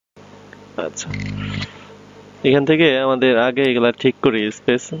আচ্ছা, এখান থেকে আমাদের আগে এগুলা ঠিক করি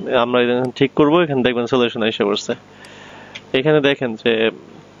স্পেস। আমরা যখন ঠিক করব এখানে দেখবেন সলিউশন এসে পড়ছে। এখানে দেখেন যে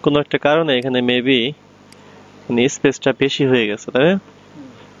কোনো একটা কারণে এখানে মেবি স্পেসটা বেশি হয়ে গেছে, তাই না?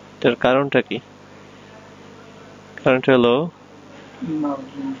 এটার কারণটা কি? কারণটা হলো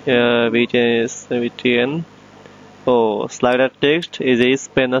বিটিএন ও স্লাইডার টেক্সট, এই যে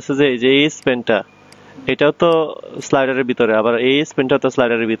স্পেন আছে, যে এই যে এই স্পেনটা এটাও তো স্লাইডারের ভিতরে, আবার এই স্পেনটা তো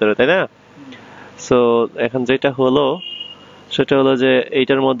স্লাইডারের ভিতরে, তাই না? সো এখন যেটা হলো সেটা হলো যে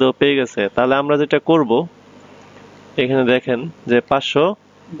এইটার মধ্যেও পেয়ে গেছে। তাহলে আমরা যেটা করব, এখানে দেখেন যে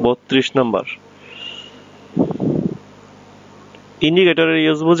 532 নম্বর ইন্ডিকেটরের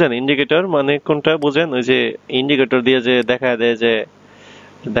ইউজ বুঝেন? ইন্ডিকেটর মানে কোনটা বুঝেন? ওই যে ইন্ডিকেটর দিয়ে যে দেখা দেয়, যে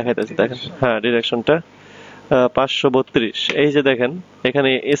দেখাইতেছে দেখেন, হ্যাঁ ডিরেকশনটা 532। এই যে দেখেন এখানে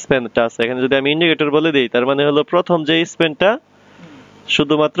স্প্যানটা আছে, এখানে যদি আমি ইন্ডিকেটর বলে দিই তার মানে হলো প্রথম যে স্প্যানটা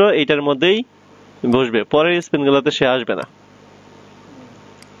শুধুমাত্র এইটার মধ্যেই বসবে, পরের স্পিন গুলোতে সে আসবে না।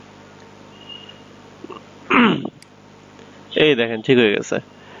 এই দেখেন ঠিক হয়ে গেছে।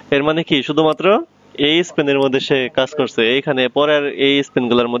 এর মানে কি শুধুমাত্র এই স্পিনের মধ্যে সে কাজ করছে, এইখানে পরের এই স্পিন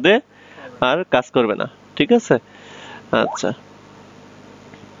গুলোর মধ্যে আর কাজ করবে না। ঠিক আছে? আচ্ছা,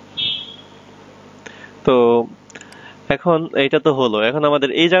 তো এখন এইটা তো হলো। এখন আমাদের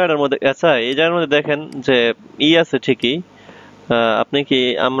এই জায়গাটার মধ্যে, আচ্ছা এই জায়গার মধ্যে দেখেন যে আছে ঠিকই। আপনি কি,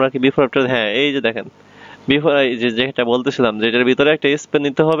 আমরা কি বিফোর আফটার, হ্যাঁ এই যে দেখেন বিফোর, এই যে যেটা বলতেছিলাম যে এটার ভিতরে একটা স্পেন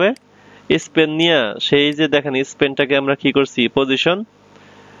নিতে হবে। স্পেন নিয়ে সেই যে দেখেন স্পেনটাকে আমরা কি করছি, পজিশন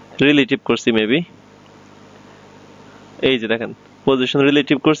রিলেটিভ করছি মেবি। এই যে দেখেন পজিশন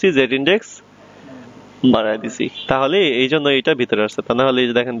রিলেটিভ করছি, জেড ইন্ডেক্স বাড়ায় দিছি, তাহলে এই জন্য এইটা ভিতরে আসছে। তা না হলে এই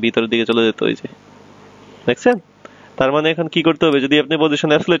যে দেখেন ভিতরের দিকে চলে যেত, ওই যে দেখছেন। তার মানে এখন কি করতে হবে, যদি আপনি পজিশন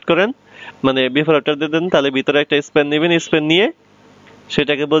অ্যাফলেট করেন মানে বিফোর আফটার দিয়ে দেন, তাহলে ভিতরে একটা স্পেন নেবেন, স্পেন নিয়ে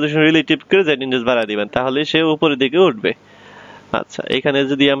সেটাকে পজিশন রিলেটিভ করে জেড ইন্ডেক্স বাড়ায় দিবেন, তাহলে সে উপরের দিকে উঠবে। আচ্ছা, এখানে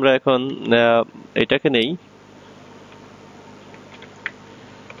যদি আমরা এখন এটাকে নেই,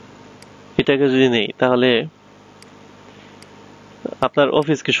 এটাকে যদি নেই তাহলে আপনার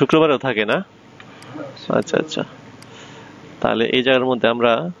অফিস কি শুক্রবারেও থাকে না? আচ্ছা আচ্ছা, তাহলে এই জায়গার মধ্যে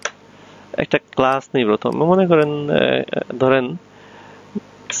আমরা একটা ক্লাস নিই প্রথম। মনে করেন ধরেন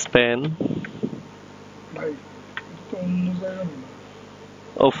স্প্যান,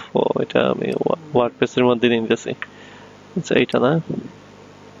 ওফ এটা আমি ওয়ার্ডপ্রেসের মধ্যে নিতেছি। আচ্ছা এইটা না,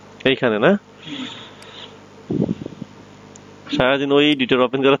 এইখানে না, সারাদিন ওই এডিটর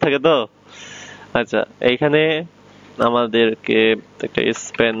ওপেন করা থাকে তো। আচ্ছা, এইখানে আমাদেরকে একটা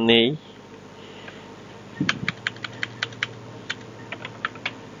স্প্যান নেই,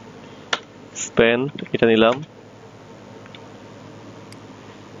 স্প্যান এটা নিলাম।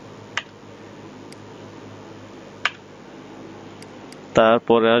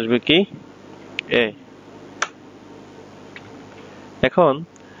 তারপরে আসবে কি এ। এখন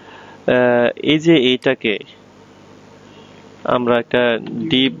এই যে এইটাকে আমরা একটা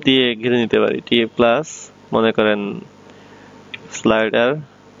ডিপ দিয়ে ঘিরে নিতে পারি, ডিপ প্লাস মনে করেন স্লাইডার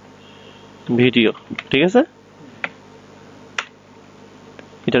ভিডিও, ঠিক আছে?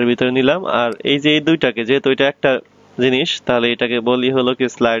 এটার ভিতরে নিলাম, আর এই যে এই দুইটাকে, যেহেতু এটা একটা জিনিস, তাহলে এটাকে বলি হলো কি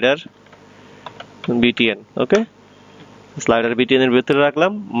স্লাইডার বিটিএন। ওকে, স্লাইডার বিটিএন এর ভিতরে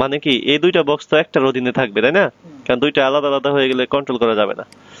রাখলাম, মানে কি এই দুইটা বক্স তো একটার অধীনে থাকবে, তাই না? কারণ দুইটা আলাদা আলাদা হয়ে গেলে কন্ট্রোল করা যাবে না।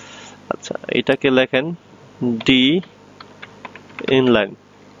 আচ্ছা, এটাকে লেখেন ডি ইনলাইন,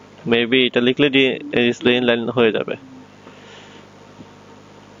 মেবি এটা লিখলে ডি ইনলাইন হয়ে যাবে।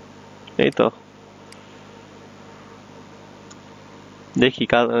 এই তো, দেখি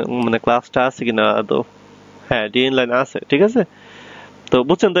মানে ক্লাসটা আছে কিনা আদৌ। হ্যাঁ ডি ইনলাইন আছে, ঠিক আছে। তো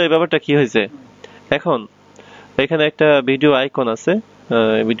বুঝছেন তো এই ব্যাপারটা কি হয়েছে। এখন এখানে একটা ভিডিও আইকন আছে,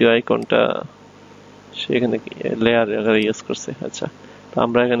 ভিডিও আইকনটা সেখানে কি লেয়ার ইউজ করছে। আচ্ছা, তো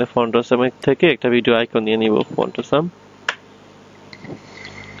আমরা এখানে ফন্টসাম থেকে একটা ভিডিও আইকন নিয়ে নিব, ফন্টসাম।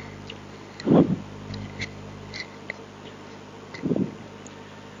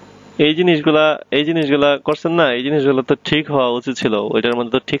 এই জিনিসগুলা করছেন না, এই জিনিসগুলো তো ঠিক হওয়া উচিত ছিল, ওইটার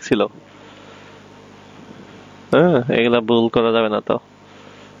মধ্যে তো ঠিক ছিল। হ্যাঁ, এগুলা ভুল করা যাবে না তো।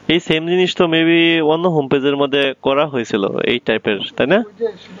 এই সেম জিনিস তো মেবি অন্য হোম পেজের মধ্যে করা হয়েছিল এই টাইপের, তাই না?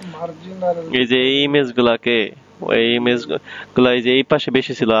 এই যে এই ইমেজ গুলাকে, এই ইমেজ গুলা এই যে এই পাশে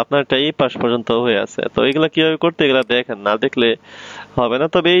বেশি ছিল, আপনারটা এই পাশ পর্যন্ত হয়ে আছে। তো এগুলা কিভাবে করতে, এগুলা দেখেন, না দেখলে হবে না।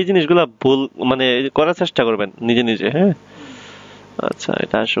 তবে এই জিনিসগুলা ভুল মানে করার চেষ্টা করবেন নিজে নিজে, হ্যাঁ। আচ্ছা,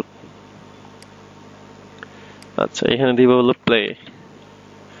 এটা আসুক। আচ্ছা, এখানে দিব হলো প্লে।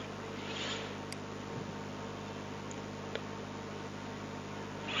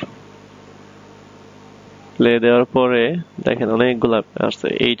 প্লে দেওয়ার পরে দেখেন অনেকগুলা আসছে,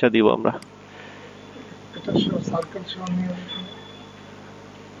 এইটা দিব আমরা।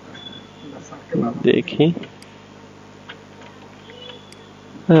 দেখি,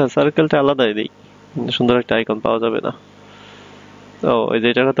 হ্যাঁ সার্কেলটা আলাদাই দিই, সুন্দর একটা আইকন পাওয়া যাবে না। ও এই যে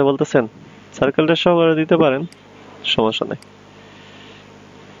এটার কথা বলতেছেন, সার্কেলটা সহ করে দিতে পারেন, সমস্যা নাই।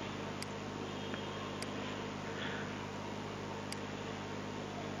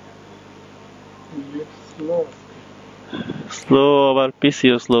 স্লো, আবার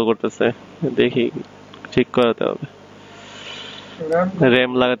পিসিও স্লো করতেছে, দেখি ঠিক করাতে হবে।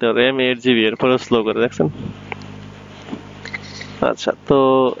 র্যাম লাগাতে হবে, র্যাম 8 GB, এরপরে স্লো করে দেখছেন। আচ্ছা, তো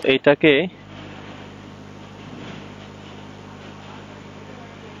এইটাকে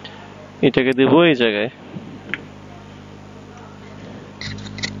দিব এই জায়গায়।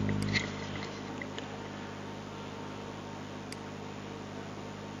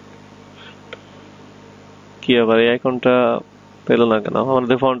 কি আবার এই আইকনটা পেলো না কেন?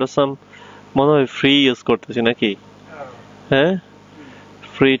 আমাদের ফাউন্ডেশন মনে হয় ফ্রি ইউজ করতেছি নাকি? হ্যাঁ,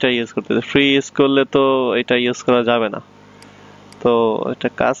 ফ্রিটা ইউজ করতেছি। ফ্রি ইউজ করলে তো এটা ইউজ করা যাবে না। তো একটা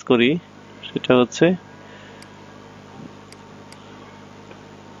কাজ করি, সেটা হচ্ছে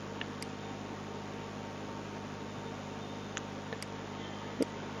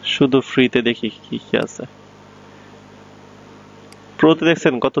শুধু ফ্রিতে দেখি কি কি আছে। প্রোতে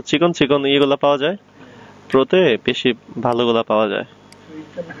দেখছেন কত চিকন চিকন ইয়েগুলা পাওয়া যায়, প্রোতে বেশি ভালোগুলা পাওয়া যায়।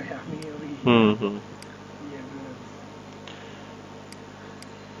 হুম হুম।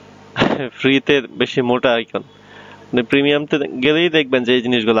 ফ্রিতে বেশি মোটা আইকন, মানে প্রিমিয়ামতে গেলেই দেখবেন যে এই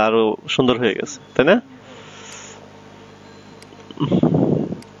জিনিসগুলো আরো সুন্দর হয়ে গেছে, তাই না?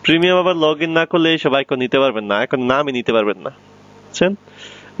 প্রিমিয়াম আবার লগ ইন না করলে এইসব আইকন নিতে পারবেন না, এখন নামই নিতে পারবেন না, বুঝছেন?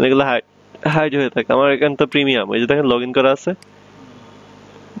 এগুলো হাইড হয়ে থাকে। আমার এখানে তো প্রিমিয়াম, ওই যে দেখেন লগ ইন করা আছে,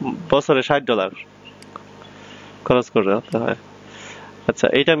 বছরে $60 খরচ করে রাখতে হয়। আচ্ছা,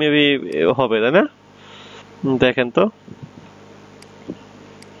 এটা মেবি হবে, তাই না? দেখেন তো,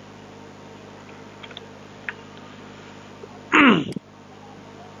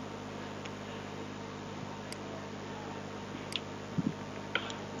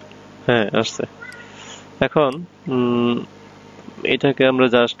 হ্যাঁ আসছে। এখন এটাকে আমরা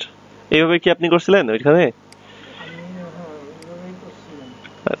জাস্ট এইভাবে, কি আপনি করছিলেন ওইখানে?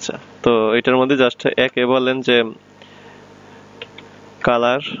 আচ্ছা, তো এটার মধ্যে জাস্ট একে বলেন যে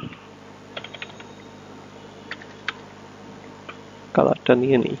কালারটা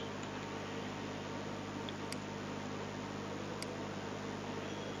নিয়ে নিই।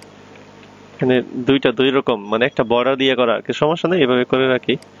 এখানে দুই রকম, মানে একটা বর্ডার দিয়ে করা, কি সমস্যা নেই, এভাবে করে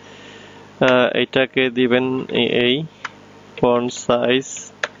রাখি। এটাকে দিবেন এই ফন্ট সাইজ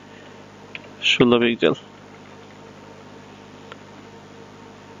 16 পিক্সেল।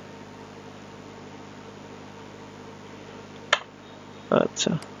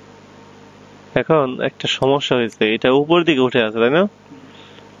 আচ্ছা, এখন একটা সমস্যা হয়েছে, এটা উপর দিকে উঠে আছে, তাই না?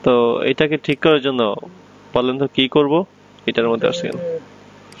 তো এটাকে ঠিক করার জন্য বলেন তো কি করব? এটার মধ্যে আসছে কেন?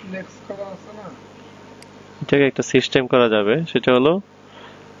 এটাকে একটা সিস্টেম করা যাবে, সেটা হলো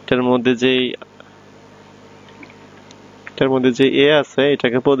এটার মধ্যে যে এ আছে,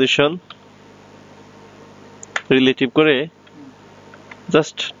 এটাকে পজিশন রিলেটিভ করে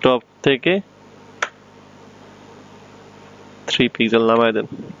জাস্ট টপ থেকে 3 পিক্সেল নামায় দেন।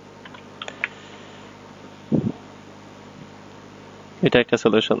 এটা একটা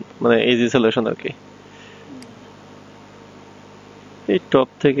সলিউশন, মানে ইজি সলিউশন আর কি। এই টপ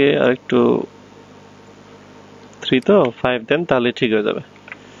থেকে আর একটু 3 তো 5 দেন, তাহলে ঠিক হয়ে যাবে।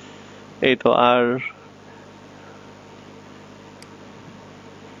 এই তো।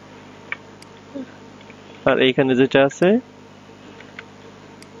 আর এইখানে যেটা আছে,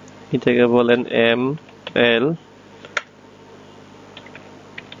 এটাকে বলেন ML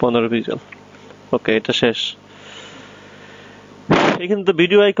 15 পিক্সেল। ওকে, এটা শেষ। এখানে তো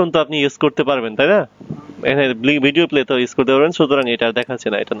ভিডিও আইকন তো আপনি ইউজ করতে পারবেন, তাই না? এখানে ভিডিও প্লে তো ইউজ করতে পারবেন, সুতরাং এটা দেখাচ্ছে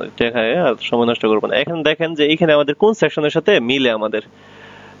না, এটা দেখায় আর সময় নষ্ট করবো না। এখন দেখেন যে এখানে আমাদের কোন সেকশনের সাথে মিলে।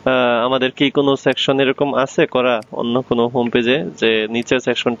 আমাদের কি কোনো সেকশন এরকম আছে করা অন্য কোনো হোম পেজে যে নিচের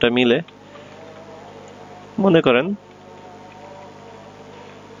সেকশনটা মিলে? মনে করেন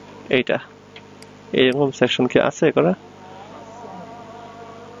এইটা, এরকম সেকশন কি আছে করা?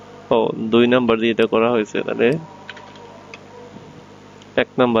 ও, 2 নাম্বার দিয়ে এটা করা হয়েছে, তাহলে 1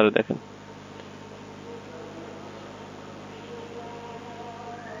 নাম্বারে দেখেন,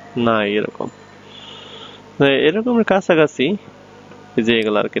 না এরকম কাছাকাছি, যে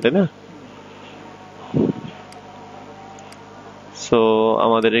এগুলো আর কি, তাই না? সো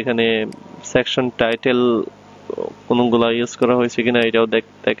আমাদের এখানে সেকশন টাইটেল কোনগুলা ইউজ করা হয়েছে কিনা এটাও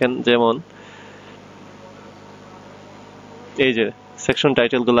দেখেন। যেমন এই যে সেকশন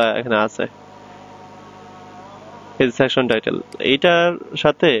টাইটেল গুলা এখানে আছে, এই সেকশন টাইটেল এইটার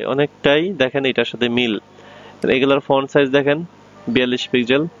সাথে অনেকটাই দেখেন এটার সাথে মিল। এগুলার ফন্ট সাইজ দেখেন 42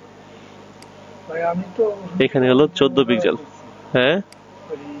 পিক্সেল, ভাই আমি তো এখানে হলো 14 পিক্সেল। হ্যাঁ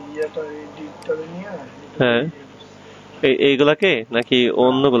ইয়াটা ডিপটারে নিয়ে হ্যাঁ, এইগুলাকে নাকি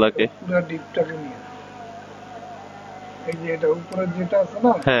অন্যগুলাকে? পুরো ডিপটারে নিয়ে, এই যে এটা উপরে যেটা আছে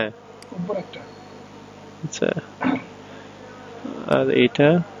না, হ্যাঁ উপরেরটা। আচ্ছা, আর এইটা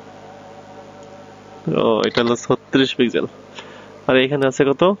ও এটা হলো 36 পিক্সেল, আর এখানে আছে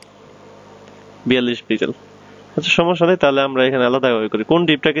কত 42 পিক্সেল। আচ্ছা সমস্যা নেই, তাহলে আমরা এখানে আলাদা করি। কোন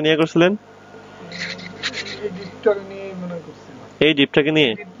ডিপটাকে নিয়ে করছিলেন? এই ডিপটারে নিয়ে মনে করছিলাম। এই ডিপটাকে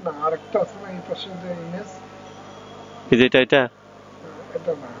নিয়ে না, আরেকটা আছে না এই পাশে যে ইমেজ, এই যে এটা এটা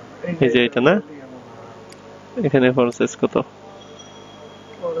না, এই যে এটা না, এখানে ফন্ট সাইজ কত?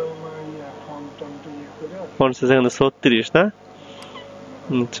 পরে ইয়া ফন্ট ইয়ে করে ফন্ট সাইজ এখানে 36 না?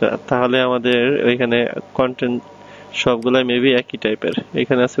 আচ্ছা তাহলে আমাদের ওইখানে কন্টেন্ট সবগুলাই মেবি একই টাইপের।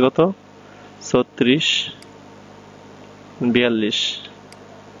 এখানে আছে কত 36 42,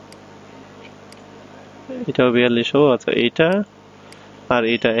 এটাও 42। ও আচ্ছা, এইটা আর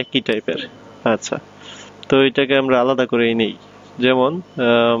এটা একই টাইপের। আচ্ছা তো এটাকে আমরা আলাদা করে নেই। যেমন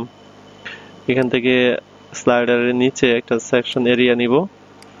এখান থেকে স্লাইডারের নিচে একটা সেকশন এরিয়া নিব,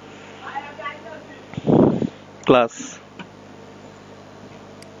 ক্লাস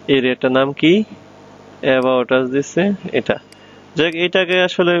এরিয়াটার নাম কি, অ্যাবাউট আস দিচ্ছে এটা। যাক এটাকে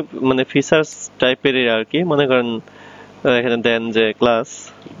আসলে মানে ফিচার্স টাইপের আর কি, মনে করেন এখানে দেন যে ক্লাস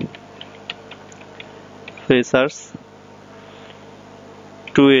ফিচার্স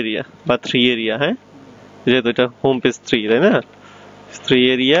 2 এরিয়া বা 3 এরিয়া। হ্যাঁ যেহেতু এটা হোম পেজ 3 তাই না, 3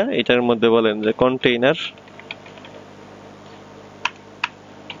 এরিয়া, এটার মধ্যে বলেন যে container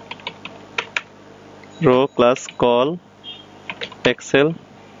rho class call Excel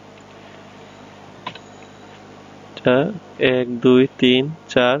 1 2 3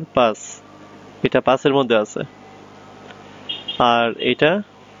 4 5, এটা 5 এর মধ্যে আছে। আর এটা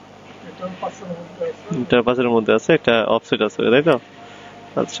এটা 5 এর মধ্যে আছে, একটা অফসেট আছে তাই তো।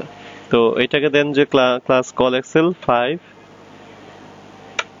 আচ্ছা তো এটাকে দেন যে ক্লাস কল এক্সেল 5,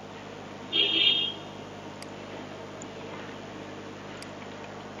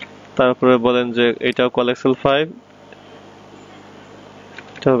 তারপরে বলেন যে এটাও কল এক্সেল 5,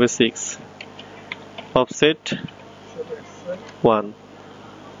 এটা হবে 6, অফসেট 1,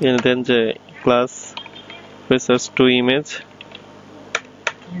 এখানে দেন যে ক্লাস ফিচার্স 2 ইমেজ,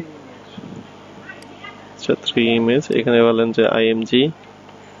 আচ্ছা 3 ইমেজ, এখানে বলেন যে img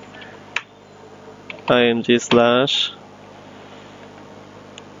স্ল্যাশ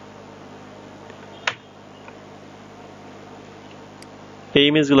এই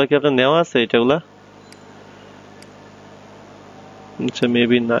ইমেজ গুলা কি আপনার নেওয়া আছে এটাগুলা? আচ্ছা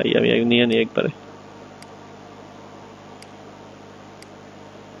মেবি নাই, আমি নিয়ে নিই একবারে।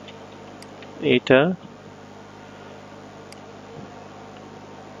 এইটা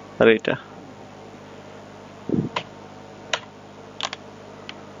আর এইটা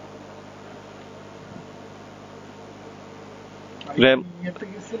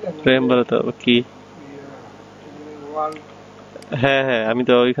র্যাম বাড়াতে হবে কি? হ্যাঁ হ্যাঁ, আমি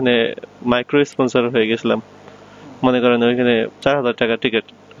তো ওইখানে মাইক্রো স্পন্সর হয়ে গেছিলাম, মনে করেন ওইখানে 4000 টাকা টিকিট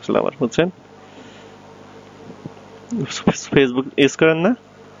ছিল আমার, বুঝছেন? ফেসবুক ইউজ করেন না?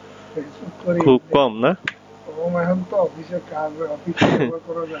 খুব কম না?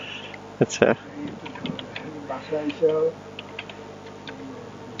 আচ্ছা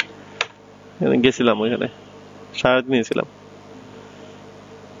গেছিলাম ওইখানে, সারাদিন ছিলাম,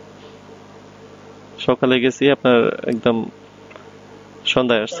 সকালে গেছি আপনার একদম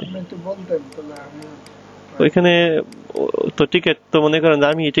সন্ধ্যায় আসছি। ওইখানে তো টিকিট তো মনে করেন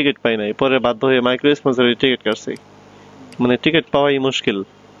আমি টিকিট পাই নাই, পরে বাধ্য হয়ে মাইক্রো স্পন্সরের টিকিট কাটছি, মানে টিকিট পাওয়াই মুশকিল।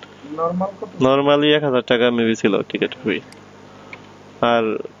 নরমালি 1000 টাকা মেবি ছিল টিকিট ফি, আর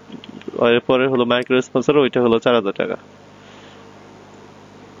এরপরে হলো মাইক্রো স্পন্সর, ওইটা হলো 4000 টাকা,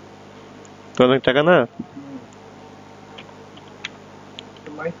 তো অনেক টাকা না?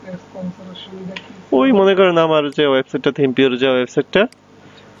 ওই মনে করেন আমার যে ওয়েবসাইটটা থিমপিওর যে ওয়েবসাইটটা,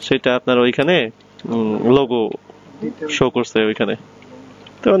 সেটা আপনার ওইখানে লোগো শো করছে ওইখানে,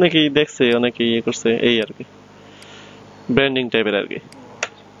 তো অনেকেই দেখছে, অনেকেই ইয়ে করছে, এই আর কি ব্র্যান্ডিং টাইপের আর কি।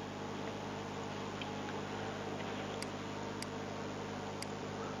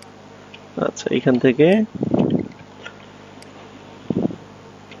 আচ্ছা এখান থেকে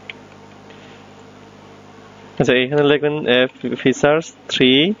আচ্ছা এখানে লিখবেন ফিচার্স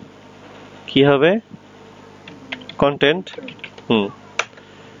 3 কি হবে, কন্টেন্ট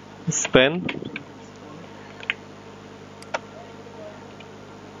স্প্যান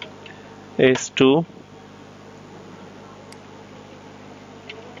S2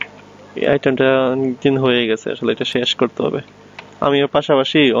 এই আইটেমটা অনেকদিন হয়ে গেছে, আসলে এটা শেষ করতে হবে। আমি এর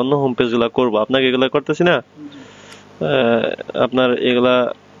পাশাপাশি অন্য হোম পেজগুলো করব, আপনাকে এগুলা করতেছি না। আপনার এগুলা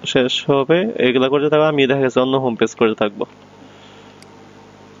শেষ হবে, এগুলা করতে থাকবো, আমি দেখা গেছে অন্য হোম পেজ করে থাকবো,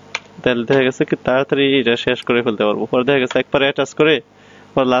 তাহলে দেখা গেছে কি তাড়াতাড়ি এটা শেষ করে ফেলতে পারবো। পরে দেখা গেছে একবারে অ্যাটাচ করে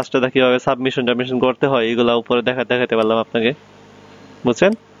পরে লাস্টে দেখি কিভাবে সাবমিশন করতে হয়, এগুলা উপরে দেখাতে পারলাম আপনাকে,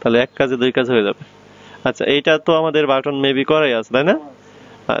 বুঝছেন? তাহলে এক কাজে দুই কাজ হয়ে যাবে। আচ্ছা, এইটা তো আমাদের বাটন মেবি করাই আছে, তাই না?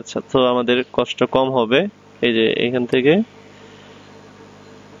 আচ্ছা, তো আমাদের কষ্ট কম হবে। এই যে এখান থেকে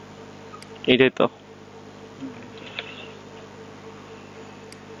এটাই তো,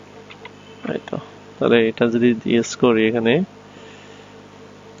 এই তো। তাহলে এটা যদি ইয়েস করি এখানে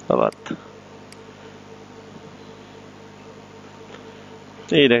আবার,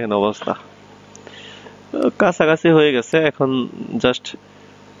 এই দেখেন অবস্থা কাছাকাছি হয়ে গেছে। এখন জাস্ট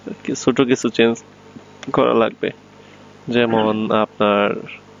ছোট কিছু চেঞ্জ করা লাগবে, যেমন আপনার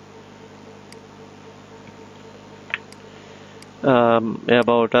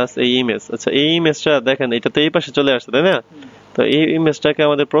অ্যাবাউট আস এই ইমেজ। আচ্ছা, এই ইমেজটা দেখেন, এটা তো এই পাশে চলে আসছে, তাই না? তো এই ইমেজটাকে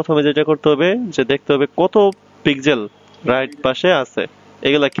আমাদের প্রথমে যেটা করতে হবে যে দেখতে হবে কত পিক্সেল রাইট পাশে আছে,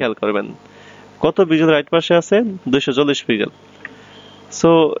 এগুলা খেয়াল করবেন। কত পিক্সেল রাইট পাশে আছে? 240 পিক্সেল।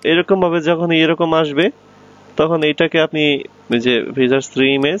 সো এরকম ভাবে যখন এরকম আসবে তখন এইটাকে আপনি যে features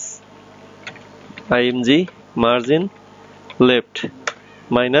 3 image IMG margin left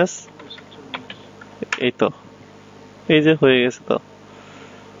minus, এই তো, এই যে হয়ে গেছে। তো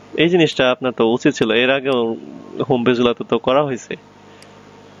এই জিনিসটা আপনার তো উচিত ছিল, এর আগে হোম পেজগুলোতে তো করা হয়েছে,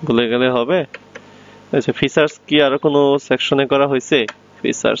 ভুলে গেলে হবে? আচ্ছা, ফিচার্স কি আরো কোনো সেকশনে করা হয়েছে?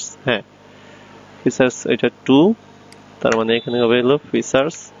 ফিচার্স, হ্যাঁ ফিচার্স, এটা 2, তার মানে এখানে হবে হলো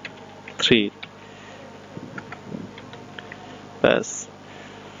ফিচার্স 3, ব্যাস।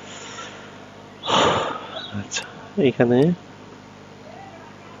 আচ্ছা, এখানে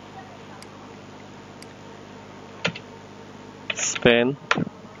span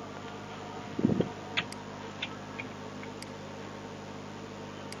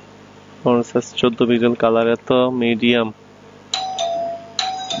font size 14 pixel, colour এত মিডিয়াম।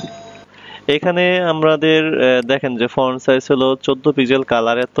 এখানে আমাদের দেখেন যে ফন্ট সাইজ হলো 14 পিক্সেল,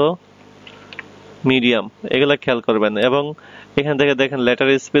 কালার এত মিডিয়াম, এগুলা খেয়াল করবেন। এবং এখান থেকে দেখেন লেটার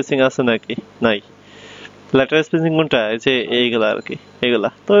স্পেসিং আছে নাকি, নাই। লেটার স্পেসিং কোনটা? এই যে এইগুলা আর কি, এগুলা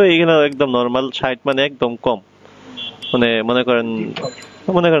তো এইগুলা একদম নরমাল 60, মানে একদম কম, মানে মনে করেন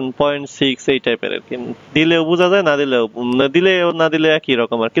 0.6 এই টাইপের আর কি। দিলেও বোঝা যায়, না দিলেও, না দিলে একই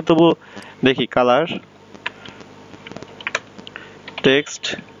রকম আর কি। তবু দেখি কালার, টেক্সট,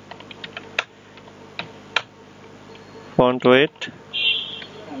 ফন্ট ওয়েট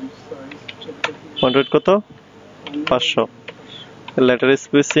কত? 500। লেটার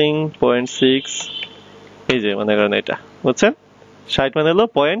স্পেসিং 0.6, এই যে মনে করেন এটা, বুঝছেন? 60 মানে হলো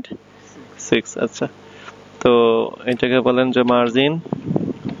 0.6। আচ্ছা, তো এটাকে বলেন যে মার্জিন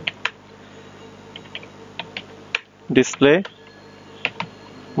ডিসপ্লে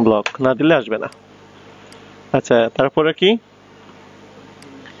ব্লক, না দিলে আসবে না। আচ্ছা, তারপরে কি?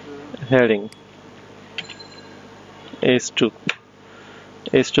 হেডিং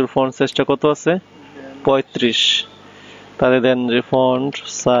H2 ফন্ট সাইজটা কত আছে? 35। তাহলে দেন যে ফন্ট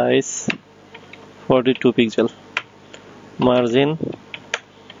সাইজ 42 পিক্সেল, মার্জিন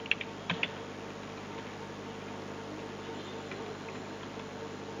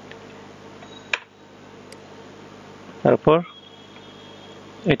তারপর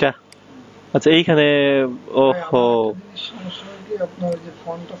এটা। আচ্ছা, এইখানে ওহো, আপনার যে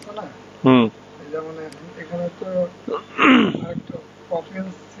ফন্ট আছে না, যেমন এখানে তো একটা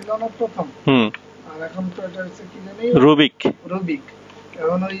পপিন্স ছিল না প্রথম, আর এখন তো এটা হচ্ছে কি জানি রুবিক।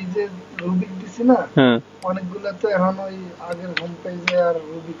 এখন ওই যে রুবিক দিছি না, অনেকগুলা তো এখন ওই আগের হোম পেজে আর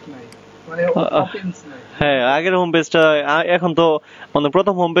রুবিক নাই, মানে পপিন্স নাই। হ্যাঁ, আগের হোম পেজটা এখন তো, মানে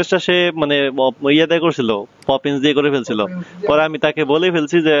প্রথম হোম পেজটা সে মানে ইয়েতে করছিল, পপিন্স দিয়ে করে ফেলছিল। পরে আমি তাকে বলে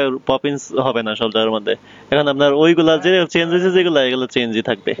ফেলছি যে পপিন্স হবে না সব জায়গার মধ্যে। এখন আপনার ওইগুলা যে চেঞ্জ হয়েছে যেগুলা, এগুলো চেঞ্জই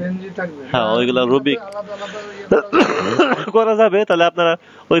থাকবে। হ্যাঁ, ওইগুলা রুবিক করা যাবে। তাহলে আপনারা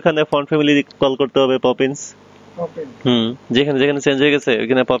ওইখানে ফন্ট ফ্যামিলি কল করতে হবে পপিন্স, যেখানে যেখানে চেঞ্জ হয়ে গেছে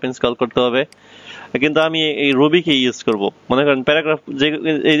ওইখানে পপিন্স কল করতে হবে। কিন্তু আমি এই রুবিকে ইউজ করব। মনে করেন প্যারাগ্রাফ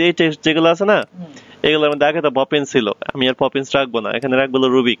এই টেক্সট যেগুলো আছে না, এগুলোর মধ্যে আগে তো পপিন্স ছিল, আমি আর পপিন্স রাখবো না, এখানে রাখবো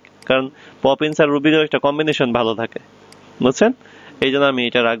রুবিক। কারণ পপিন্স আর রুবিকের একটা কম্বিনেশন ভালো থাকে, বুঝছেন? এই জন্য আমি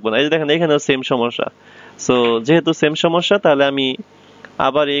এটা রাখবো না। এই যে দেখেন এখানেও সেম সমস্যা। সো যেহেতু সেম সমস্যা, তাহলে আমি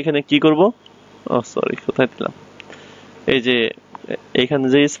আবার এখানে কি করব? ও সরি, কোথায় দিলাম? এই যে এখানে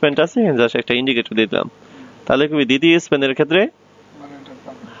যে স্পেনটা আছে, জাস্ট একটা ইন্ডিকেটর দিয়ে দিলাম। তাহলে কি দিদি স্পেনের ক্ষেত্রে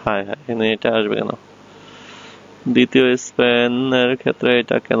হ্যাঁ হ্যাঁ, এখানে এটা আসবে কেন? দ্বিতীয় স্প্যানের ক্ষেত্রে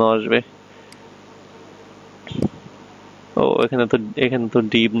এটা কেন আসবে? ও এখানে তো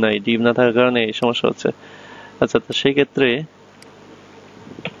ডিপ নাই, ডিপ না থাকার কারণে এই সমস্যা হচ্ছে। আচ্ছা, তো সেই ক্ষেত্রে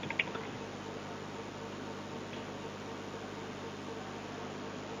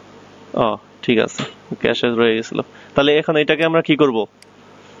ও ঠিক আছে, ক্যাশে রয়ে গেছিল। তাহলে এখন এটাকে আমরা কি করব?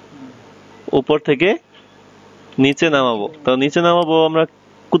 উপর থেকে নিচে নামাবো। তো নিচে নামাবো আমরা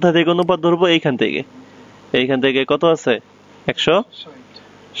কোথা থেকে অনুপাত ধরবো? এইখান থেকে। এইখান থেকে কত আছে?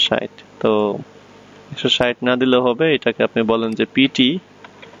 160। তো 160 না দিলেও হবে, এটাকে আপনি বলেন যে পিটি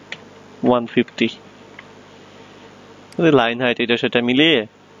 150, লাইন হাইট এটা সেটা মিলিয়ে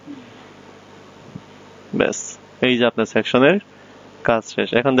ব্যাস, এই যে আপনার সেকশনের কাজ শেষ।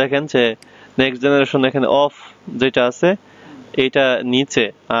 এখন দেখেন যে নেক্সট জেনারেশন এখানে অফ যেটা আছে এটা নিচে,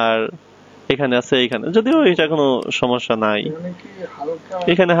 আর এখানে আছে এইখানে, যদিও এটা কোনো সমস্যা নাই।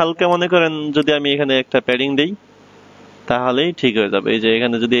 এখানে হালকা মনে করেন যদি আমি এখানে একটা প্যাডিং দেই তাহলেই ঠিক হয়ে যাবে। এই যে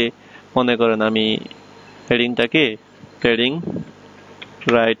এখানে যদি মনে করেন আমি হেডিংটাকে প্যাডিং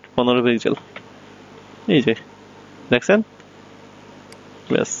রাইট 15 পিক্সেল, এই যে দেখছেন,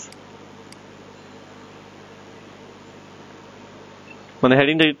 ব্যাস। মানে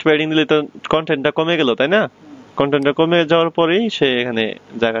হেডিংটা একটু প্যাডিং দিলে তো কন্টেন্টটা কমে গেল, তাই না? কন্টেন্টটা কমে যাওয়ার পরেই সে এখানে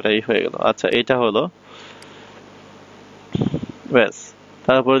জায়গাটাই হয়ে গেল। আচ্ছা, এটা হলো, ব্যাস।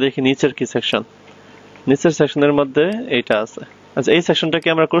 তারপরে দেখি নিচের কি সেকশন। নিচের সেকশনের মধ্যে এইটা আছে। আচ্ছা, এই সেকশনটা কি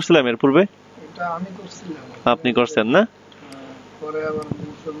আমরা করছিলাম এর পূর্বে? এটা আমি করছিলাম। আপনি করছেন না? পরে আবার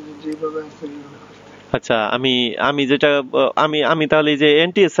যেভাবে আছে আচ্ছা, আমি আমি যেটা আমি আমি তাহলে এই যে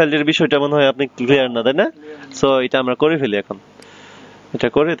এন্টি এসএলডির বিষয়টা মনে হয় আপনি ক্লিয়ার না, তাই না? সো এটা আমরা করে ফেলি এখন। এটা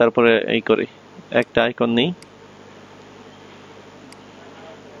করে তারপরে এই করি, একটা আইকন নেই,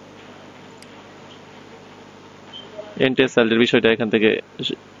 এন্টি এসএলডির বিষয়টা এখান থেকে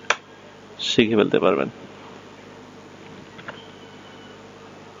শিখে ফেলতে পারবেন।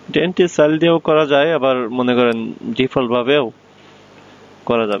 এন্টি এসএলডি দিয়েও করা যায়, আবার মনে করেন ডিফল্ট ভাবেও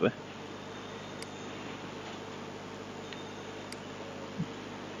করা যাবে।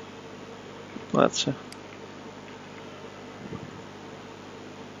 আচ্ছা,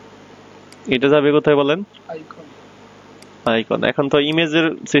 এটা যাবে কোথায় বলেন? আইকন। আইকন। এখন তো ইমেজের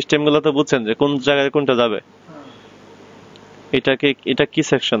সিস্টেম গুলো তো বুঝছেন যে কোন জায়গায় কোনটা যাবে। এটা কি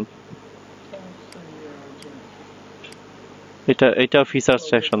সেকশন? এটা ফিচার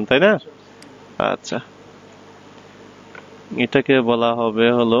সেকশন, তাই না? আচ্ছা, এটাকে বলা হবে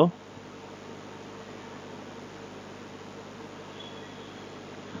হলো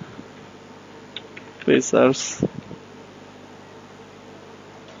ফিচার্স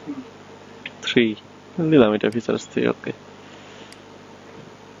 3 দিলাম, এটা ফিচার্স 3। ওকে,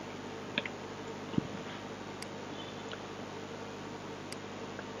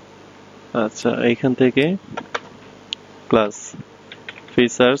 আচ্ছা, এইখান থেকে ক্লাস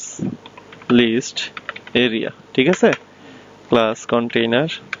ফিচার্স লিস্ট এরিয়া, ঠিক আছে, class container,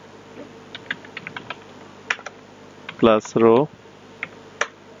 class rho,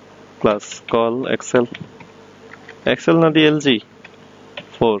 class call Excel না দিয়ে এলজি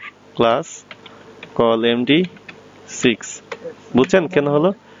 4, ক্লাস কল এমডি 6। বুঝছেন কেন হলো?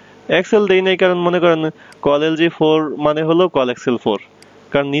 এক্সেল দেই নাই কারণ মনে করেন কল এলজি 4 মানে হলো কল এক্সেল 4,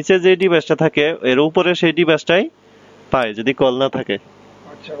 কারণ নিচে যে ডিভাইসটা থাকে এর উপরে সেই ডিভাইসটাই পায় যদি কল না থাকে।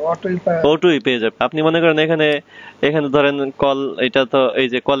 আচ্ছা, অটোই পেয়ে যাবে। আপনি মনে করেন এখানে ধরেন কল, এটা তো এই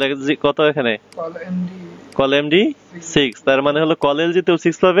যে কল এলজি কত, এখানে কল এমডি 6, তার মানে হলো কল এলজি তেও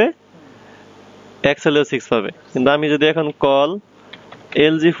 6 পাবে, এক্সেলেও 6 পাবে। কিন্তু আমি যদি এখন কল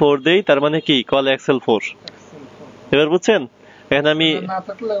এলজি 4 দেই, তার মানে কি কল এক্সেল 4। এবার বুঝছেন? এখন আমি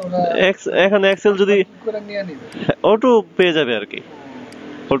এখন এক্সেল যদি অটো পেয়ে যাবে আর কি,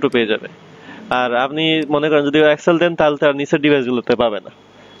 অটো পেয়ে যাবে। আর আপনি মনে করেন যদি এক্সেল দেন তাহলে তার নিচের ডিভাইস গুলোতে পাবে না।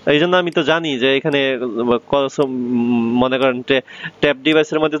 এই জন্য আমি তো জানি যে এখানে মনে করেন ট্যাব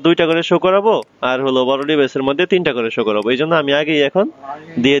ডিভাইসের মধ্যে 2টা করে শো করাবো, আর হলো বড় ডিভাইসের মধ্যে 3টা করে শো করাবো। এই জন্য আমি আগেই এখন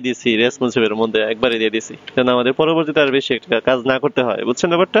দিয়ে দিছি, রেসপন্সিভের মধ্যে একবারে দিয়ে দিছি, যেন আমাদের পরবর্তীতে আর বেশি একটা কাজ না করতে হয়। বুঝছেন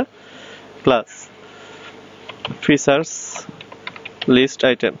ব্যাপারটা? ক্লাস ফিচার্স লিস্ট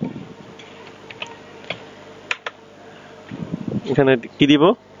আইটেম, এখানে কি দিব?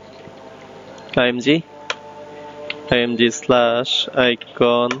 img slash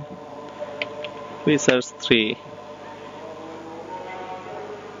icon features 3,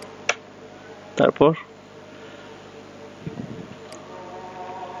 তারপর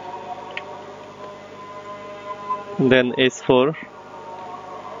then s4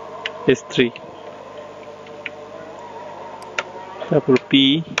 s3, তারপর p,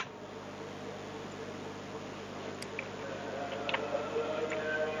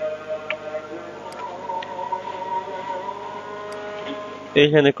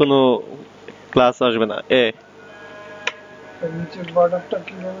 এখানে কোনো ক্লাস আসবে না। নিচের বর্ডারটা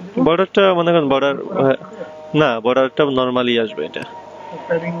কিভাবে দিব? বর্ডারটা মনে করেন বর্ডার না, বর্ডারটা নরমালি আসবে। এটা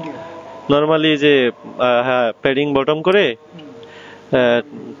প্যাডিং দিয়ে নরমালি যে হ্যাঁ, প্যাডিং বটম করে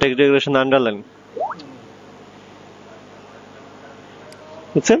টেক্সট ডেকোরেশন আন্ডারলাইন,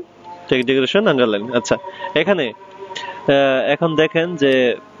 বুঝছেন? Text decoration underline. আচ্ছা, এখানে এখন দেখেন যে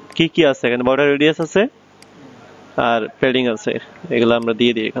কি কি আছে। এখানে বর্ডার রেডিয়াস আছে আর প্যাডিং আছে, এগুলো আমরা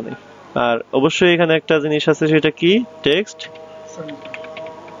দিয়ে দিই এখানে। আর অবশ্যই এখানে একটা জিনিস আছে, সেটা কি? Text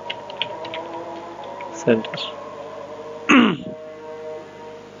centre.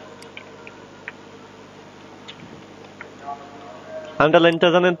 আন্ডারলাইনটা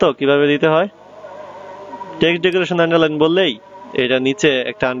জানেন তো কিভাবে দিতে হয়? টেক্সট ডেকোরেশন আন্ডারলাইন বললেই এটা নিচে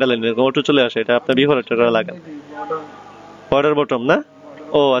একটা আন্ডারলাইন অটো চলে আসে। এটা আপনার বিফোর এটা লাগান। বর্ডার বটম না?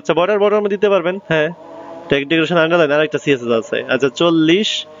 ও আচ্ছা, বর্ডার বটম দিতে পারবেন। হ্যাঁ, টেক্সট ডেকোরেশন আন্ডারলাইন আর একটা সিএসএস আছে। আচ্ছা,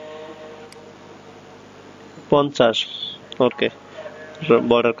 40-50 ওকে।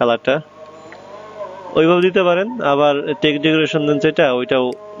 বর্ডার কালারটা ওইভাবে দিতে পারেন। আবার টেক্সট ডেকোরেশন যেটা, ওইটাও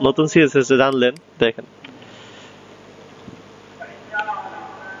নতুন সিএসএস জানলেন, দেখেন।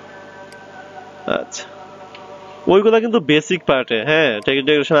 আচ্ছা, ওইগুলা কিন্তু বেসিক পার্টে। হ্যাঁ, টেক্সট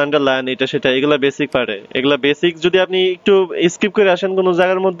ডেকোরেশন আন্ডারলাইন এটা সেটা, এগুলা বেসিক পার্টে। এগুলা বেসিক যদি আপনি একটু স্কিপ করে আসেন কোন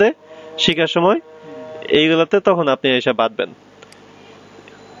জায়গার মধ্যে শেখার সময়, এইগুলাতে তখন আপনি এসে বাঁধবেন।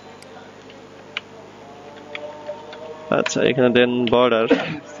 আচ্ছা, এখানে দেন বর্ডার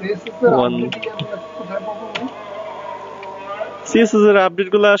সিএসএস এর আপডেট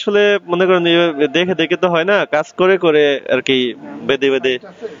গুলো আসলে মনে করেন দেখে দেখে তো হয় না, কাজ করে করে আর কি, বেঁধে বেঁধে।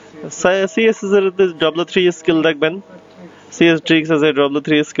 সিএসএস এর W3 স্কিল দেখবেন, সিএস ট্রিক্স আছে, W3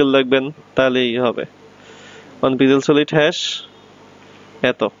 স্কিল দেখবেন, তাহলেই হবে। ওয়ান পিক্সেল সলিড হ্যাশ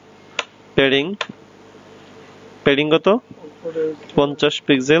এত, প্যাডিং কত? 50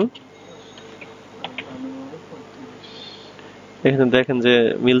 পিক্সেল। এখানে দেখেন যে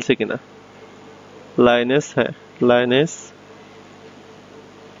মিলছে কিনা। লাইনেস, হ্যাঁ লাইনেস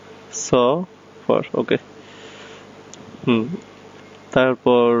ওকে।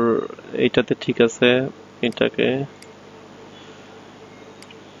 তারপর এইটাতে ঠিক আছে। এটাকে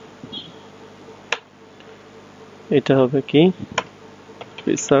এটা হবে কি?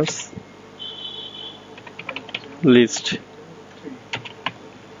 Research list.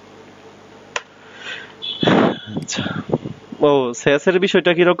 আচ্ছা, ও সেস এর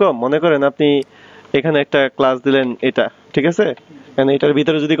বিষয়টা কি রকম? মনে করেন আপনি এখানে একটা ক্লাস দিলেন, এটা ঠিক আছে। মানে এটার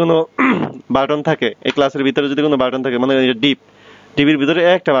ভিতরে যদি কোনো বাটন থাকে, এই ক্লাসের ভিতরে যদি কোনো বাটন থাকে, মানে ডিবির ভিতরে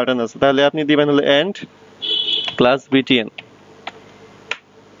একটা বাটন আছে, তাহলে আপনি দিবেন হলো এন্ড ক্লাস বিটিএন।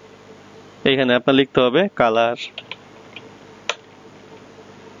 এখানে আপনার লিখতে হবে কালার,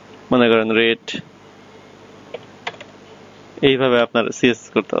 মনে করেন রেড। এইভাবে আপনার সিএসএস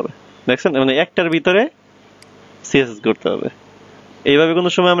করতে হবে, দেখছেন? মানে একটার ভিতরে সিএসএস করতে হবে। এইভাবে কোনো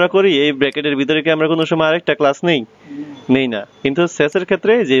সময় আমরা করি, এই ব্র্যাকেটের ভিতরে কি আমরা কোনো সময় আরেকটা ক্লাস নেই না, কিন্তু সেস এর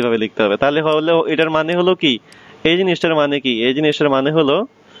ক্ষেত্রে যেভাবে লিখতে হবে। তাহলে হলো এটার মানে হলো কি, এই জিনিসটার মানে কি? এই জিনিসটার মানে হলো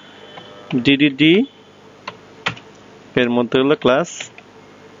ডিডিডি এর মধ্যে হলো ক্লাস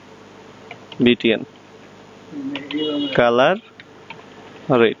বিটিএন কালার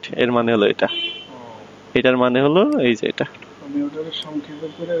রেড, এর মানে হলো এটা। এটার মানে হলো এই যে এটা,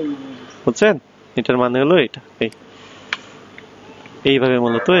 বুঝছেন? এটার মানে হলো এটা। এইভাবে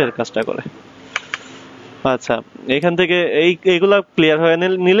মূলত এর কাজটা করে। আচ্ছা, এখান থেকে এইগুলা ক্লিয়ার হয়ে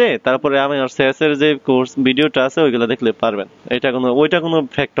নিলে তারপরে আমি আর সিএস এর যে কোর্স ভিডিওটা আছে ওইগুলা দেখলে পারবেন। ওইটা কোনো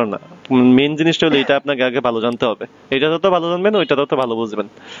ফ্যাক্টর না। মেইন জিনিসটা হলো এটা আপনাকে আগে ভালো জানতে হবে। এটা যত ভালো জানবেন ওইটা তত ভালো বুঝবেন।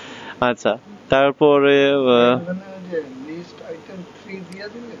 আচ্ছা, তারপরে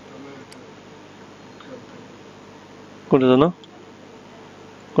কোনটা জানো?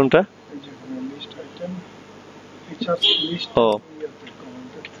 কোনটা? ও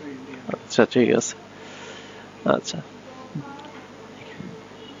আচ্ছা, ঠিক আছে। আচ্ছা,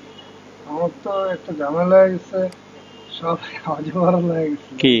 আমার তো একটা ঝামেলা হয়ে গেছে, সব অজবর হয়ে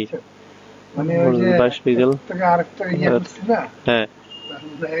গেছে। কি? মানে ওই যে 22 পিক্সেল থেকে আরেকটা করছি না, হ্যাঁ,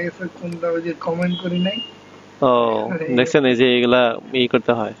 দেখা গেছে কোনটা ওই যে কমেন্ট করি নাই। ও দেখছেন, এই যে এগুলা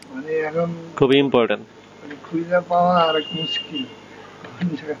করতে হয়, মানে এখন খুবই ইম্পর্টেন্ট। খুঁজে পাওয়া আরেক মুশকিল, কোন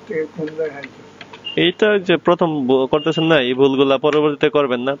জায়গা থেকে কোন জায়গায়। এইটা যে প্রথম করতেছেন না, এই ভুলগুলা পরবর্তীতে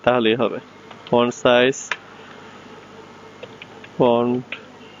করবেন না, তাহলেই হবে। Font size, font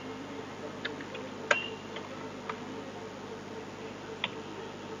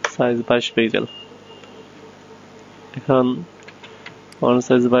size 22 pixel. এখন ফন্ট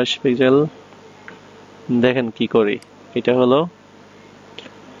সাইজ 22 পিক্সেল। দেখেন কি করি। এটা হলো,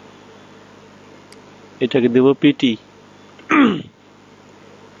 এটাকে দেব পিটি,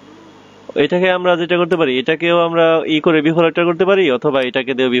 এটাকে আমরা যেটা করতে পারি, এটাকেও আমরা করে বিফোর আফটার করতে পারি, অথবা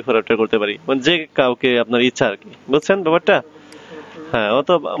এটাকে দিয়েও বিফোর আফটার করতে পারি, মানে যে কাউকে আপনার ইচ্ছা আর কি, বুঝছেন ব্যাপারটা? হ্যাঁ,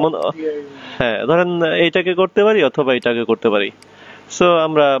 অথবা হ্যাঁ ধরেন এইটাকে করতে পারি অথবা এটাকে করতে পারি। সো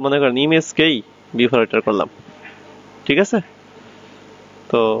আমরা মনে করেন ইমেজকেই বিফোর আফটার করলাম, ঠিক আছে?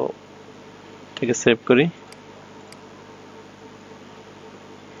 তো এটাকে সেভ করি।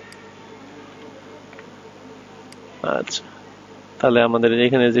 আচ্ছা, তাহলে আমাদের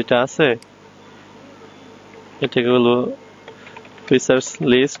এখানে যেটা আছে এটাকে বলবো features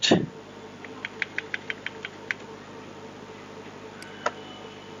list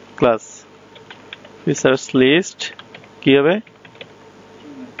class features list কি হবে,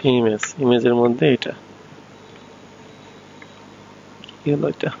 ইমেজের মধ্যে এটা কি হলো,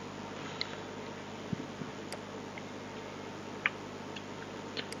 এটা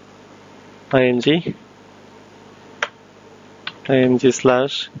img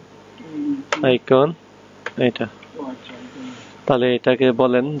স্ল্যাশ আইকন এটা। তাহলে এটাকে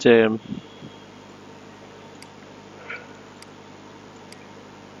বলেন যে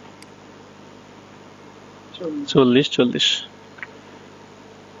চল্লিশ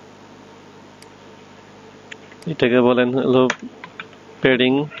এটাকে বলেন হলো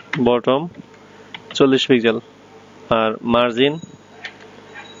প্যাডিং বটম 40 পিক্সেল, আর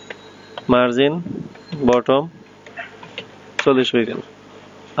মার্জিন বটম 40 পিক্সেল,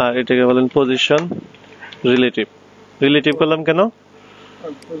 আর এটাকে বলেন পজিশন রিলেটিভ করলাম কেন,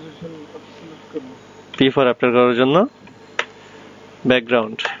 বিফোর আফটার করার জন্য।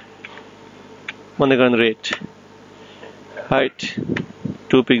 ব্যাকগ্রাউন্ড মনে করেন red, height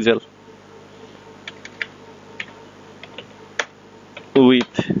 2 pixel,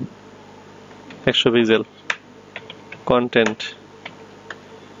 with 100 pixel, content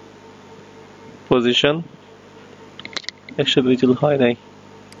position 100 pixel হয় নাই,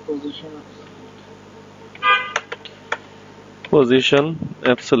 position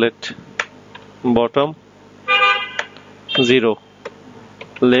absolute, bottom 0,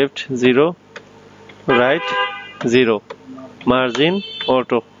 left 0, right 0, margin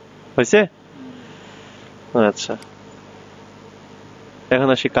auto. হয়েছে? আচ্ছা, এখন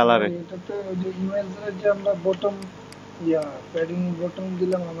আসি কালারে। এটাতে যে ইমেজের যে আমরা বটম প্যাডিং বটম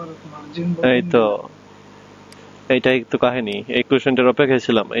দিলাম, আবার মার্জিন বটম, এই তো এইটাই তো কাহিনী, এই কোশ্চেনটার অপেক্ষায়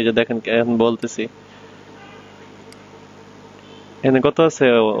ছিলাম। এই যে দেখেন এখন বলতেছি, এখানে কত আছে,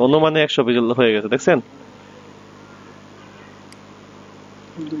 অনুমানে 100 পিক্সেল হয়ে গেছে, দেখছেন?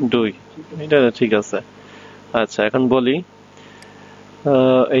 2, এটা ঠিক আছে। আচ্ছা, এখন বলি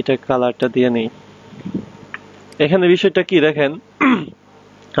এইটা কালারটা দিয়ে নেই। এখানে বিষয়টা কি দেখেন,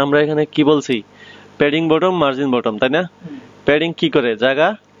 আমরা এখানে কি বলছি, প্যাডিং বটম মার্জিন বটম, তাই না? প্যাডিং কি করে, জায়গা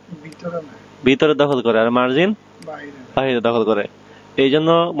ভিতরে দখল করে, আর মার্জিন বাইরে দখল করে। এই জন্য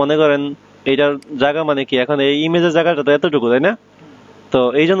মনে করেন এইটার জায়গা মানে কি, এখন এই ইমেজের জায়গাটা তো এতটুকু, তাই না? তো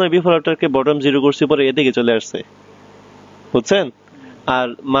এই জন্য বিফোর আফটারকে বটম 0 করছি, পরে এদিকে চলে আসছে, বুঝছেন? আর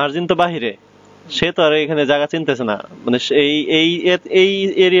মার্জিন তো বাহিরে, সে তো আর এখানে জায়গা চিনতেছে না, মানে এই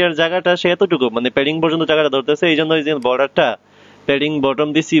এরিয়ার জায়গাটা সে এতটুকু, মানে প্যাডিং পর্যন্ত জায়গাটা ধরতেছে। এই জন্য বর্ডারটা প্যাডিং বটম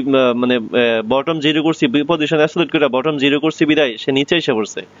দিছি, মানে বটম 0 করছি, পজিশন অ্যাবসলিউট করে বটম 0 করছি বিদায় সে নিচে এসে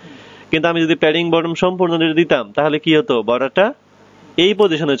পড়ছে। কিন্তু আমি যদি প্যাডিং বটম সম্পূর্ণ দিতাম, তাহলে কি হতো, বর্ডারটা এই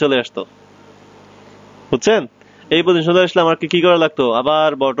পজিশনে চলে আসতো, বুঝছেন? এই পজিশনে চলে আসলে আমার কি করা লাগতো, আবার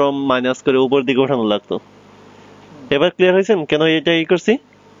বটম মাইনাস করে উপর দিকে ওঠানো লাগতো। এবার ক্লিয়ার হয়েছেন কেন এটা করছি?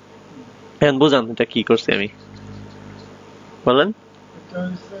 এখন বুঝান এটা কি করছি আমি, বলেন। এটা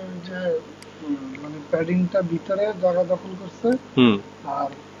হচ্ছে যে মানে প্যাডিংটা ভিতরে জায়গা দখল করছে, আর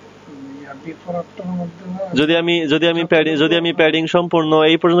বিফোর আফটার মধ্যে যদি আমি প্যাডিং সম্পূর্ণ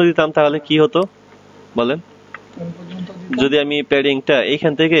এই পর্যন্ত দিতাম, তাহলে কি হতো বলেন? যদি আমি প্যাডিংটা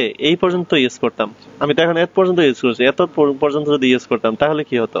এইখান থেকে এই পর্যন্ত ইউজ করতাম, আমি তো এখন এত পর্যন্ত ইউজ করছি, এত পর্যন্ত যদি ইউজ করতাম, তাহলে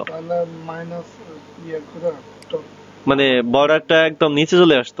কি হতো, তাহলে মাইনাস মানে বর্ডারটা একদম নিচে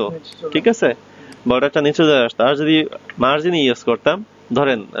চলে আসতো, ঠিক আছে? বর্ডারটা নিচে চলে আসতো। আর যদি মার্জিন ইউজ করতাম,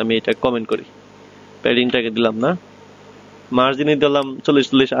 ধরেন আমি এটা কমেন্ট করি, প্যাডিংটাকে দিলাম না, মার্জিনে দিলাম 40,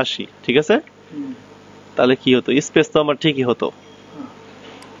 40, 80, ঠিক আছে? তাহলে কি হতো, স্পেস তো আমার ঠিকই হতো।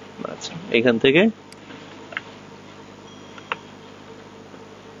 আচ্ছা, এখান থেকে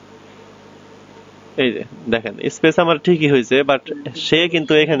এই যে দেখেন স্পেস আমার ঠিকই হয়েছে, বাট সে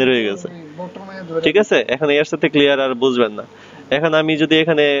কিন্তু এখানে রয়ে গেছে, ঠিক আছে? এখন এর সাথে ক্লিয়ার আর বুঝবেন না। এখন আমি যদি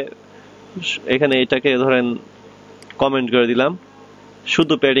এখানে এটাকে ধরেন কমেন্ট করে দিলাম,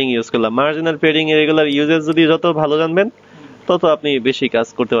 শুধু প্যাডিং ইউজ করলাম, মার্জিনাল প্যাডিং এর রেগুলার ইউজেস যদি যত ভালো জানবেন, তত আপনি বেশি কাজ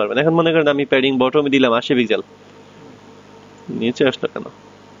করতে পারবেন। এখন মনে করেন আমি প্যাডিং বটমে দিলাম 80 পিক্সেল, নিচে আসলো কেন,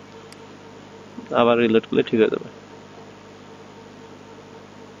 আবার রিলোড করলে ঠিক হয়ে যাবে।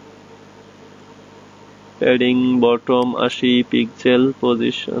 প্যাডিং বটম 80 পিক্সেল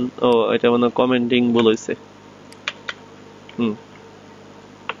পজিশন ও এটা মানে কমেন্টিং বলেছে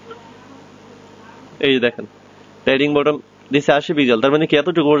এই যে দেখেন প্যাডিং বটম দিছে 80 পিক্সেল তার মানে কি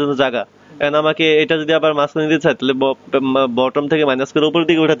এতটুকু পর্যন্ত জায়গা এখন আমাকে এটা যদি আবার মাঝখানে দিতে চাই তাহলে বটম থেকে মাইনাস করে উপরের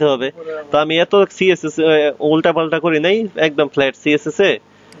দিকে উঠাতে হবে তো আমি এত সিএসএস উল্টা পাল্টা করি নাই একদম ফ্ল্যাট সিএসএস এ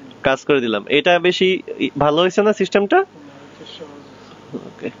কাজ করে দিলাম এটা বেশি ভালো হয়েছে না সিস্টেমটা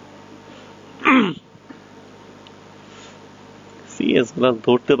ওকে সিএস গুলা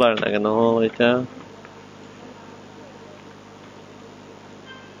ধরতে পারে না কেন এটা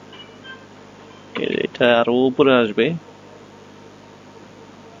এটা আরো উপরে আসবে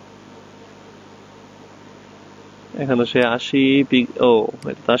এখানে সে 80 ও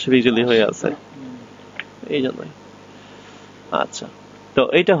এটা 80 পিক্সেলই হয়ে আছে এই জন্যই আচ্ছা তো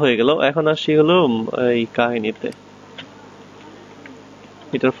এইটা হয়ে গেল এখন আসি হলো এই কাহিনীতে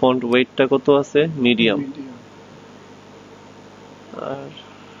এটার ফন্ট ওয়েটটা কত আছে মিডিয়াম আর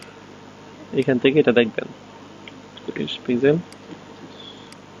এখান থেকে এটা দেখবেন 30 pixel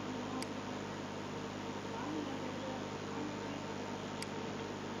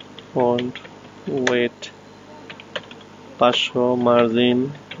font wait 500 margin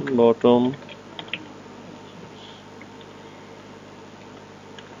bottom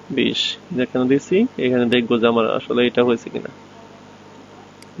 20 যেখানে দিছি এখানে দেখবো যে আমার আসলে এটা হয়েছে কিনা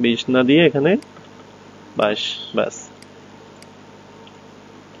 20 না দিয়ে এখানে 22 ব্যাস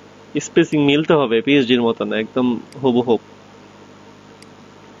স্পেসিং মিলতে হবে পিএইচডির মতন একদম হুবহু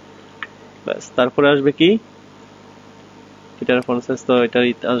ব্যাস তারপরে আসবে কি এটার ফন্ট সাইজ তো এটাই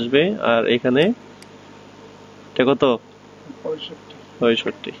আসবে আর এখানে এটা কত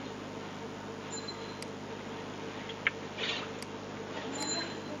 65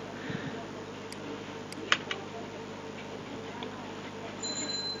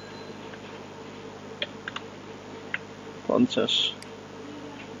 50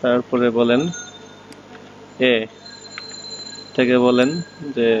 তারপরে বলেন এটাকে বলেন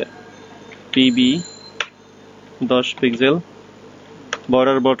যে পিবি 10 পিক্সেল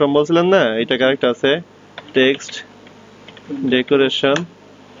বর্ডার বটম বলছিলেন না এটা কারেক্ট আছে টেক্সট ডেকোরেশন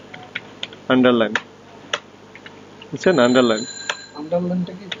আন্ডারলাইন বুঝছেন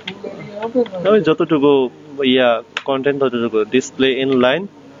আন্ডারলাইনটা কি ফুল এরিয়া হবে না ওই যতটুকু কন্টেন্ট ততটুকু ডিসপ্লে ইন লাইন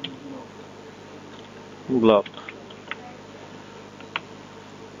ব্লক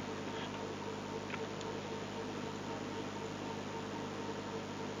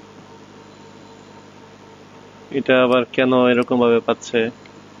এটা আবার কেন এরকম ভাবে পাচ্ছে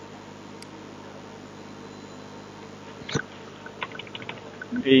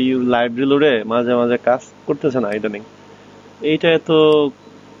এই লাইব্রেরি লোডে মাঝে মাঝে কাজ করতেছে না ইদানিং এইটা এত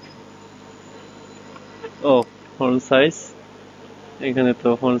ও ফন্ট সাইজ এখানে তো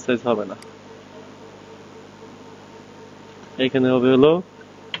ফন্ট সাইজ হবে না এখানে হবে হলো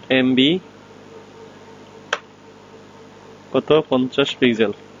এমবি কত 50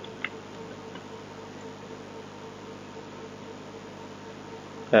 পিক্সেল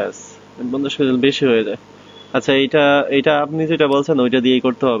ব্যাস 50 পিক্সেল বেশি হয়ে যায় আচ্ছা এটা আপনি যেটা বলছেন ওইটা দিয়েই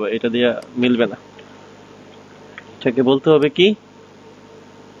করতে হবে এটা দিয়ে মিলবে না এটাকে বলতে হবে কি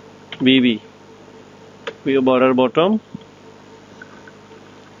বিবি বর্ডার বটম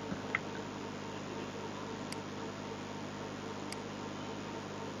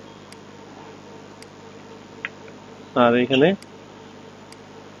আর এখানে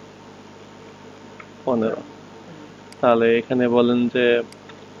 15 তাহলে এখানে বলেন যে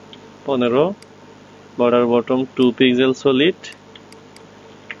 15 বর্ডার বটম 2 পিক্সেল সলিড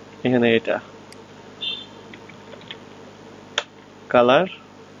এখানে এটা কালার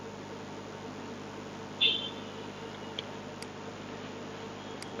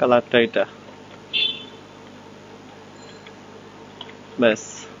কালারটা এটা ব্যাস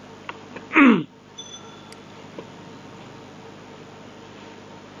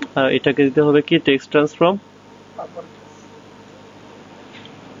আর এটাকে দিতে হবে কি text transform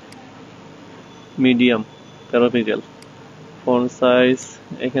medium 13 pixel font size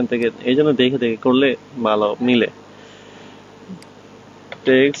এখান থেকে এই জন্য দেখে দেখে করলে ভালো মিলে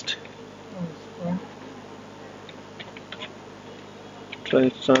text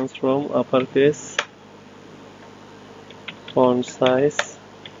transform upper case font size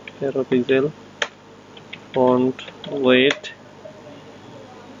 13 pixel font wait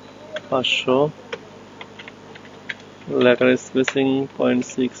 500 লেখার স্পেসিং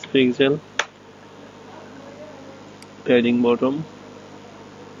 0.6 পিক্সেল প্যাডিং বটম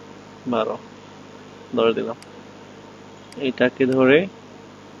 12 ধরে দিলাম এটাকে ধরে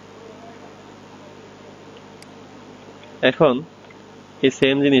এখন এই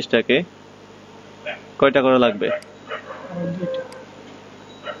সেম জিনিসটাকে কয়টা করা লাগবে? আর দুইটা।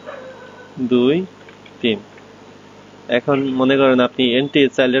 2 3। এখন মনে করেন আপনি এনটি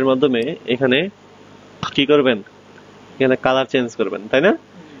চাইল্ডের মাধ্যমে এখানে কি করবেন, এখানে কালার চেঞ্জ করবেন, তাই না?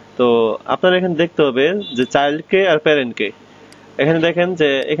 তো আপনার এখানে দেখতে হবে যে চাইল্ডকে আর প্যারেন্টকে। এখানে দেখেন যে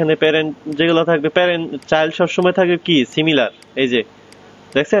এখানে প্যারেন্ট যেগুলো থাকবে, প্যারেন্ট চাইল্ড সবসময় থাকবে কি সিমিলার। এই যে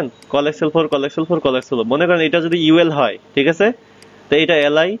দেখছেন কলেক্সেল 4 কলেক্সেল 4 কলেক্সেল। মনে করেন এটা যদি ইউএল হয়, ঠিক আছে, তো এটা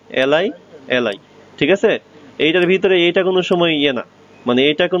এলআই এলআই এলআই, ঠিক আছে। এইটার ভিতরে এইটা কোনো সময় ইয়ে না, মানে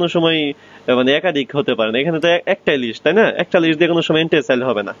এইটা কোনো সময় মানে একাধিক হতে পারে না। এখানে তো একটাই লিস্ট, তাই না? একটা লিস্ট দিয়ে কোনো সময় এন্টার চাইল্ড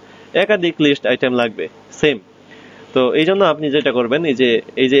হবে না, একাধিক লিস্ট আইটেম লাগবে সেম। তো এই জন্য আপনি যেটা করবেন,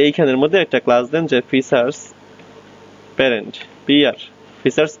 এই যে এইখানের মধ্যে একটা ক্লাস দেন যে features parent PR,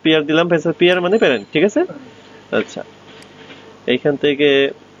 features PR দিলাম, ফিচার পিআর মানে প্যারেন্ট, ঠিক আছে। আচ্ছা, এইখান থেকে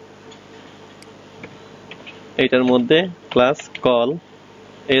এইটার মধ্যে ক্লাস কল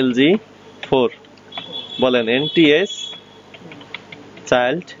LG4 বলেন এনটিএস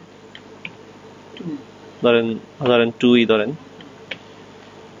চাইল্ড ধরেন 2 ধরেন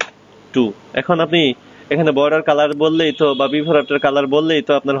 2। এখন আপনি এখানে বর্ডার কালার বললেই তো বা বিফোর আফটার কালার বললেই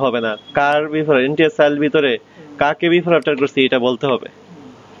তো আপনার হবে না। কার বিফোর এনটিএস চাইল্ড ভিতরে কাকে বিফোর আফটার করছি এটা বলতে হবে,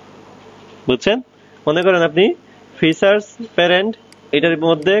 বুঝছেন? মনে করেন আপনি ফিচার্স প্যারেন্ট এটার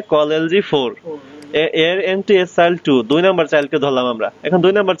মধ্যে কল LG4 এর এনটিএস চাইল্ড 2, 2 নাম্বার চাইল্ডকে ধরলাম আমরা। এখন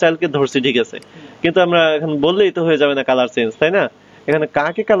 2 নাম্বার চাইল্ডকে ধরছি, ঠিক আছে, কিন্তু আমরা এখন বললেই তো হয়ে যাবে না কালার চেঞ্জ, তাই না? এখানে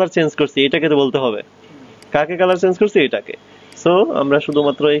কাকে কালার চেঞ্জ করছি এটাকে তো বলতে হবে, কাকে কালার চেঞ্জ করছি এটাকে। সো আমরা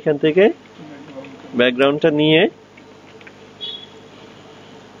শুধুমাত্র এখান থেকে ব্যাকগ্রাউন্ডটা নিয়ে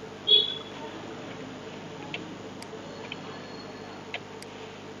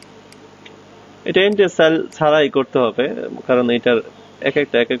এটা এনটিএস চাইল্ড ছাড়াই করতে হবে, কারণ এটার এক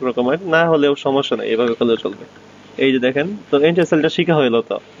একটা এক এক রকমের, না হলেও সমস্যা নাই, এভাবে করলেও চলবে। এই যে দেখেন, তো এনটিএস চাইল্ডটা শিখা হইলো।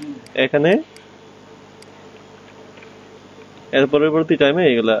 তো এখানে এর পরবর্তী টাইমে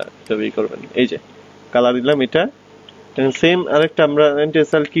এগুলা তৈরি করবেন। এই যে কালার দিলাম এটা, সেম আরেকটা আমরা এনটিএস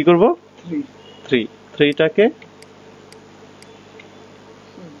চাইল্ড কি করব 3, 3টাকে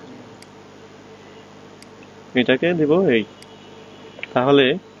এটাকে দিব এই, তাহলে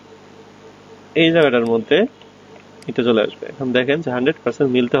এই জায়গাটার মধ্যে এটা চলে আসবে। এখন দেখেন যে 100%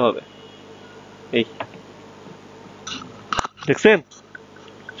 মিলতে হবে, এই দেখছেন।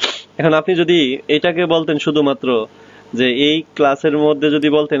 এখন আপনি যদি এটাকে বলতেন শুধুমাত্র যে এই ক্লাসের মধ্যে যদি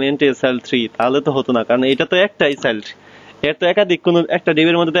বলতেন এনটিএস চাইল্ড 3, তাহলে তো হতো না, কারণ এটা তো একটাই চাইল্ড, এর তো একাধিক কোনো একটা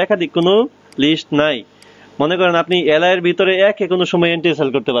ডিবের মধ্যে তো একাধিক কোনো লিস্ট নাই। মনে করেন আপনি এলআই এর ভিতরে একে কোনো সময় এনটিএস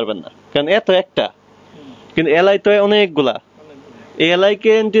চাইল্ড করতে পারবেন না, কারণ এত একটা, কিন্তু এলআই তো অনেকগুলা। এই এলআই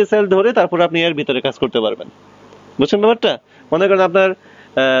কে এনটিএস চাইল্ড ধরে তারপর আপনি এর ভিতরে কাজ করতে পারবেন, বুঝছেন ব্যাপারটা? মনে করেন আপনার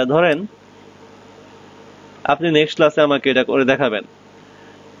ধরেন আপনি নেক্সট ক্লাসে আমাকে এটা করে দেখাবেন,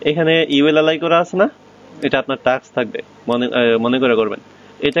 এখানে ইউএল এলআই করা আছে না, এটা আপনার টাস্ক থাকবে, মনে করে করবেন।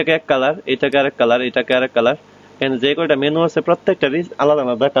 এটাকে এক কালার, এটাকে আরেক কালার, এটাকে আরেক কালার, এখানে যে কয়টা মেনু আছে প্রত্যেকটারই আলাদা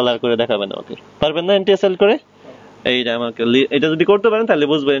আলাদা কালার করে দেখাবেন আমাকে। পারবেন না এনটিএস চাইল্ড করে? এইটা আমাকে এটা যদি করতে পারেন তাহলে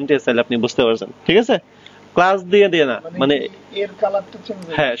বুঝবেন এনটিএস চাইল্ড আপনি বুঝতে পারছেন, ঠিক আছে। ক্লাস দিয়ে না, মানে এর কালারটা চেঞ্জ,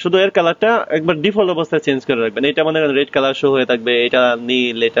 হ্যাঁ, শুধু এর কালারটা একবার ডিফল্ট অবস্থায় চেঞ্জ করে রাখবেন। এটা মনে করেন রেড কালার শো হয়ে থাকবে, এটা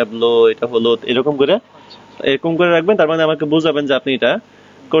নীল, এটা ব্লু, এটা হলুদ, এরকম করে রাখবেন। তার মানে আমাকে বুঝাবেন যে আপনি এটা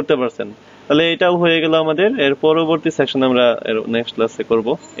করতে পারছেন। তাহলে এটাও হয়ে গেল আমাদের। এর পরবর্তী সেকশন আমরা নেক্সট ক্লাসে করব।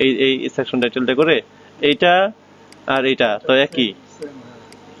 এই সেকশন টাইটেলটা করে এইটা আর এটা তো একই,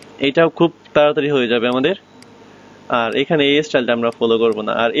 এইটাও খুব তাড়াতাড়ি হয়ে যাবে আমাদের। আর এখানে এই স্টাইলটা আমরা ফলো করব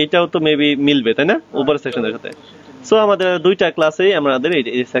না, আর এটাও তো মেবি মিলবে, তাই না, উপরের সেকশনের সাথে। সো আমাদের দুইটা ক্লাসেই আমাদের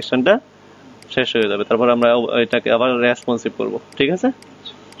এই সেকশনটা শেষ হয়ে যাবে। তারপর আমরা এটাকে আবার রেসপন্সিভ করব, ঠিক আছে।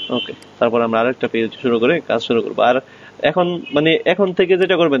 ওকে, তারপর আমরা আরেকটা পেজ শুরু করে কাজ শুরু করব। আর এখন মানে এখন থেকে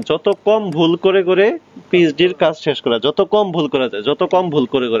যেটা করবেন, যত কম ভুল করে করে পিএইচডির কাজ শেষ করা, যত কম ভুল করা যায়, যত কম ভুল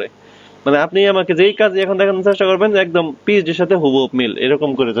করে করে, মানে আপনি আমাকে যেই কাজ এখন দেখানোর চেষ্টা করবেন একদম পিএইচডির সাথে হুবহু মিল, এরকম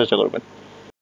করে চেষ্টা করবেন।